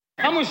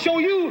I'm gonna show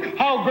you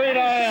how great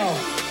I am.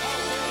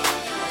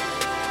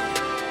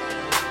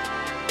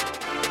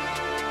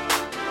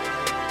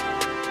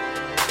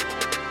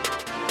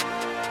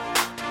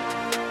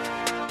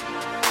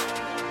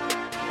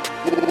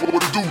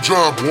 What it do,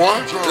 Jon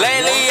Boii?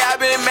 Lately I've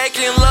been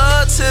making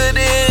love to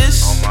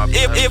this.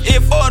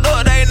 If fucked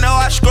up, they know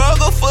I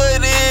struggle for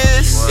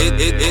this.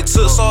 It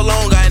took so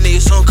long, I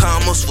need some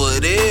commas for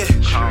this.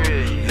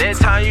 Next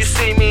time you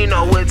see me,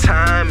 know what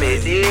time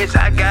it is.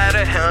 I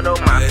gotta handle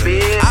my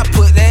biz. I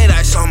put that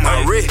ice on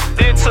my wrist.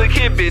 Then took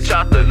his bitch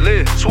off the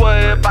list.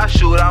 Swear if I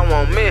shoot, I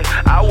won't miss.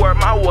 I work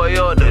my way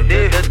up to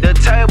this. The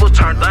table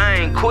turned, I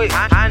ain't quick.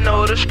 I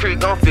know the street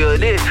gon' feel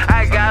this.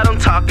 I got them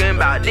talking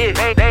about this.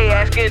 They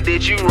asking,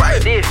 did you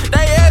write this?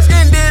 They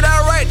asking, did I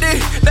write this?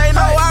 They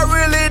know I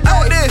really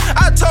do this.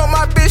 I told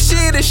my bitch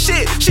she the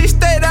shit. She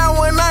stayed down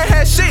when I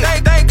had shit.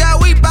 Thank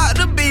God we bout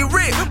to be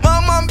rich. My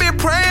mom been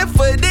praying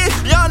for this.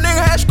 Young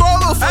nigga had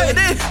struggled for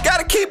this.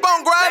 Gotta keep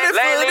on grinding for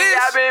this. Lately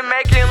I've been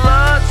making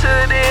love to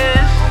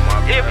this.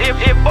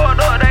 If fucked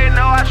up, they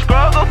know I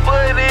struggle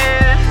for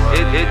this.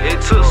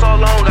 It took so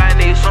long, I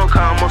need some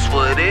commas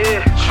for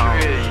this.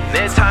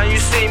 Next time you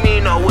see me,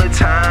 know what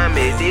time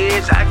it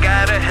is. I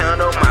gotta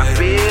handle my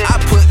biz. I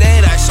put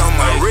that ice on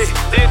my wrist.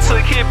 Then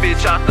took his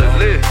bitch off the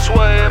list.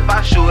 Swear if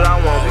I shoot,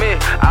 I won't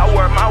miss. I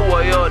work my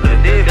way up to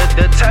this.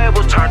 The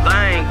table turned,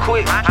 I ain't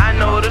quick. I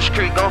know the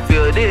street gon'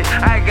 feel this.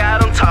 I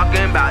got them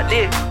talking about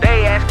this.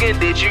 They asking,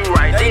 did you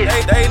write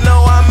this? They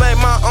know I make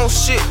my own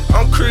shit.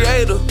 I'm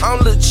creative, I'm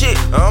legit.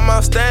 I'm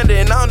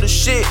outstanding, I'm the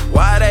shit.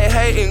 Why they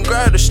hating,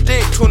 grab the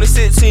stick.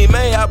 2016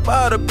 May, I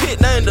bought a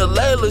pit named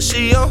Layla.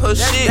 She on her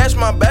shit. That's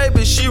my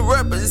baby, she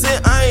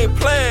represent. I ain't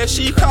playing,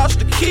 she cost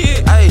the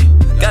kid.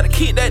 Ayy, gotta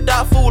keep that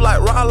dog food like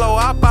Rollo.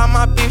 I buy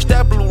my bitch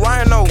that blue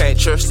rhino. Can't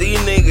trust these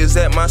niggas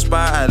at my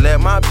spot. I let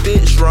my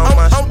bitch run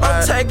my spot.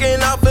 I'm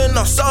taking off in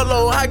no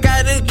solo. I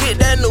gotta get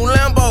that new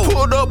Lambo.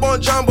 Pulled up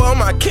on Jumbo, on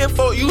my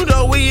kinfolk. You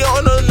know we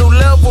on a new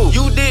level.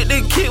 You did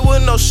the kid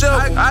with no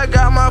shovel. I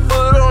got my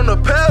foot on the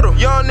pedal.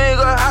 Young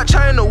nigga, I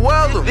change the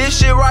weather. This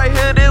shit right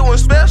here, this one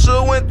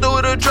special. Went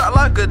through the drop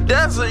like a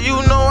desert. You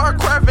know I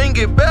craft and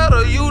get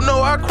better. You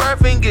know I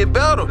craft and get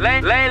better.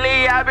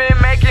 Lately I've been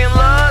making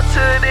love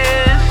to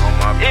this.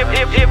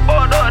 If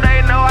fucked up,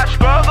 they know I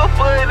struggle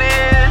for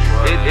this.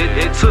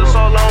 It took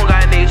so long,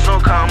 I need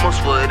some commas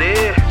for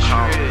this.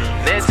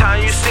 Next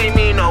time you see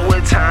me, know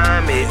what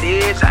time it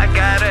is. I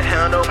gotta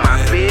handle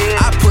my biz.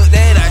 I put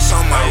that ice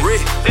on my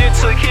wrist. Then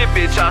took his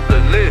bitch off the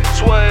list.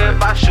 Swear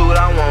if I shoot,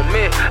 I won't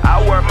miss.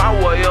 I work my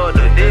way up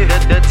to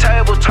this. The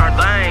table turned,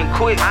 I ain't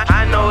quick.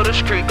 I know the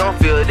street gon'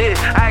 feel this.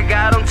 I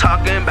got them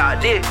talking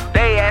about this.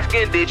 They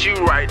asking, did you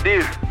write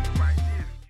this?